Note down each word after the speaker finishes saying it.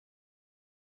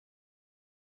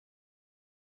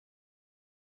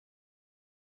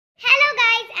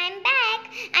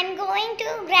I'm going to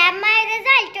grab my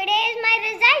result. Today is my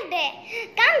result day.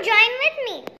 Come join with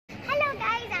me. Hello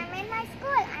guys, I'm in my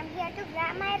school. I'm here to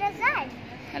grab my result.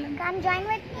 Hello. Come join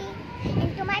with me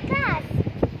into my class.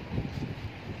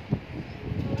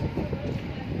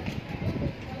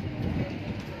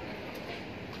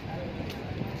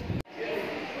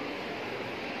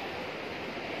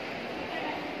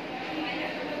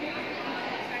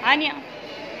 Haniya,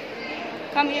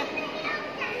 come here.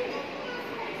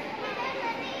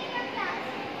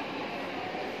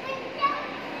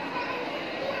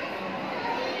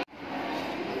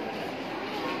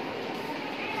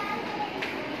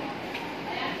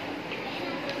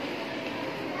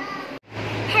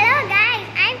 Hello guys,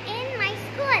 I'm in my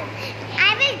school.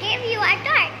 I will give you a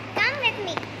tour. Come with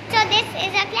me. So this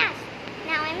is a class.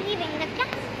 Now I'm leaving the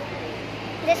class.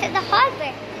 This is the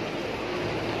hallway.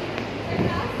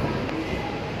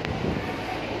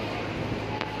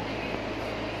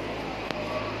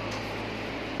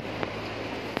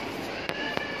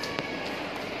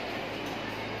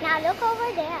 Now look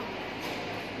over there.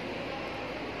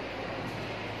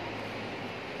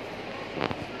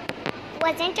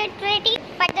 Wasn't it pretty?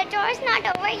 But the tour's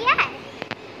not over yet.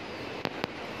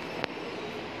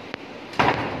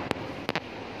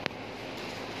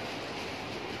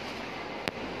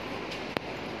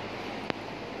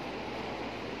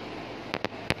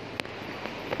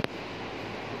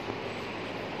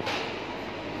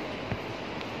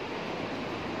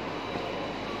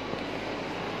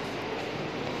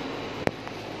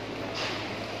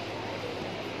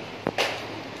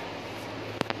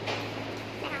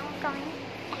 Going.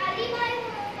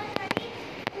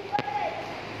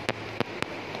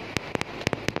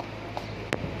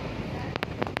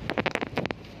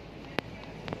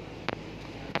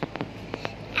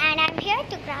 And I'm here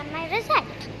to grab my result.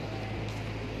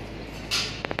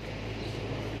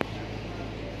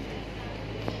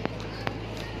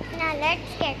 Now let's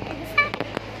get inside.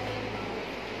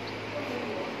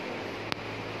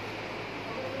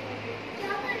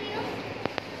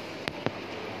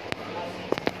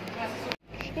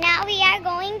 Now we are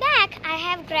going back. I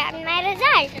have grabbed my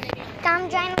result. Come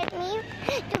join with me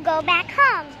to go back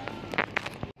home.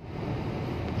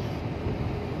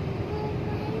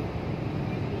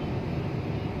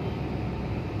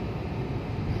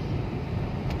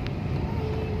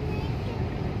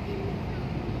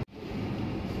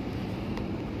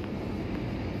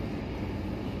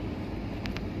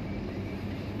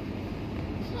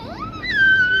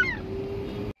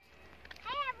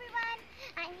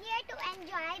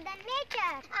 Enjoy the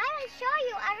nature. I will show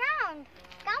you around.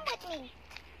 Come with me.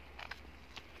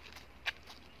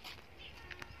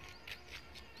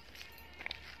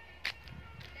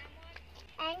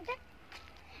 And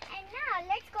now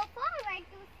let's go forward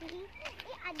to see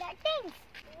the other things.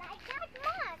 Like that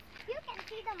mosque. You can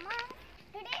see the mosque.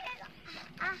 Today is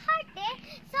a hot day,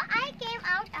 so I came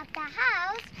out of the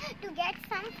house to get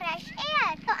some fresh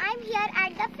air. So I'm here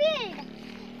at the field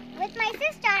with my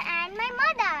sister and my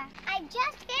mother. I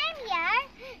just came here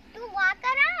to walk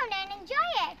around and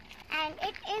enjoy it. And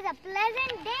it is a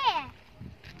pleasant day.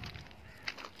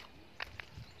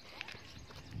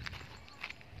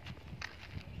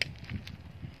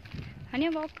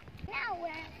 Haniya, walk. Now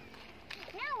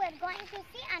we're going to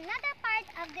see another part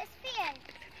of this field.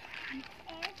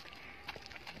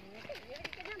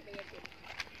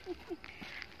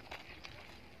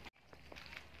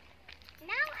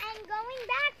 Now I'm going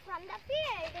back from the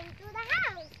field into the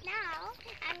house. Now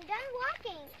I'm done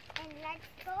walking and let's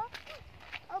go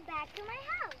back to my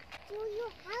house. To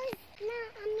your house? Now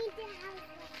I'm in the house.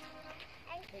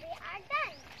 And we are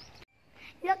done.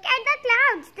 Look at the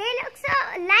clouds. They look so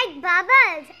like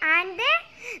bubbles and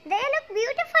they look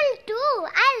beautiful too.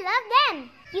 I love them.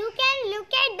 You can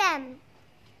look at them.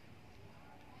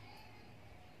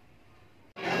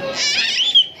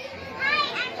 Hi,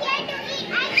 I'm here to eat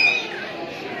ice cream.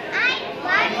 I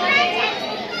want lunch ice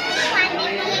cream.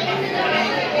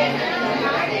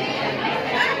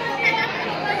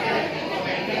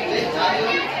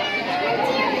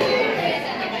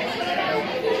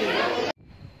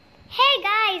 Hey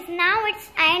guys, now it's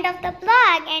end of the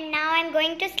vlog and now I'm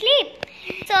going to sleep.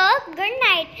 So good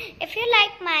night. If you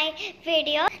like my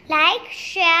video, like,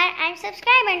 share and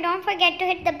subscribe, and don't forget to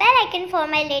hit the bell icon for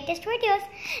my latest videos.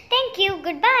 Thank you,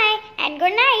 goodbye and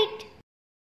good night.